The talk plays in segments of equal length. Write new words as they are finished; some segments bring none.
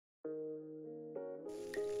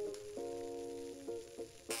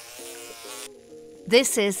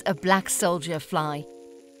This is a black soldier fly,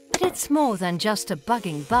 but it's more than just a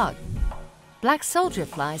bugging bug. Black soldier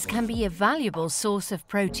flies can be a valuable source of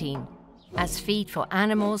protein, as feed for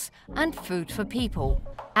animals and food for people.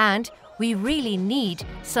 And we really need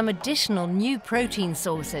some additional new protein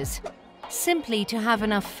sources, simply to have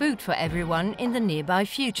enough food for everyone in the nearby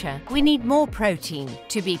future. We need more protein,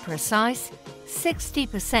 to be precise,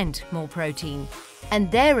 60% more protein. And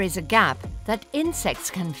there is a gap that insects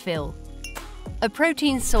can fill. A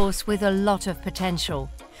protein source with a lot of potential.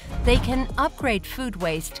 They can upgrade food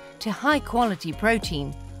waste to high-quality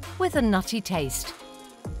protein with a nutty taste.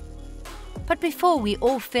 But before we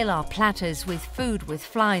all fill our platters with food with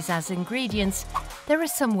flies as ingredients, there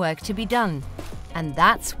is some work to be done. And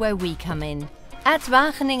that's where we come in. At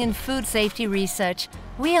Wageningen Food Safety Research,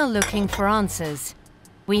 we are looking for answers.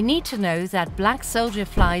 We need to know that black soldier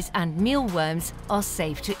flies and mealworms are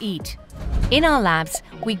safe to eat. In our labs,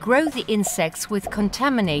 we grow the insects with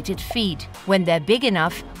contaminated feed. When they're big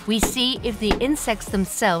enough, we see if the insects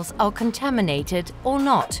themselves are contaminated or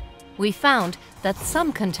not. We found that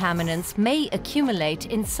some contaminants may accumulate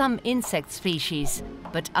in some insect species,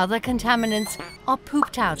 but other contaminants are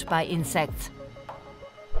pooped out by insects.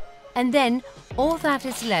 And then, all that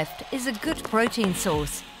is left is a good protein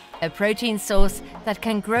source. A protein source that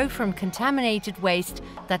can grow from contaminated waste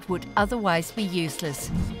that would otherwise be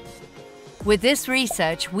useless. With this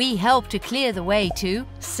research, we help to clear the way to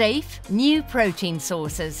safe, new protein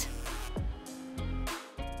sources.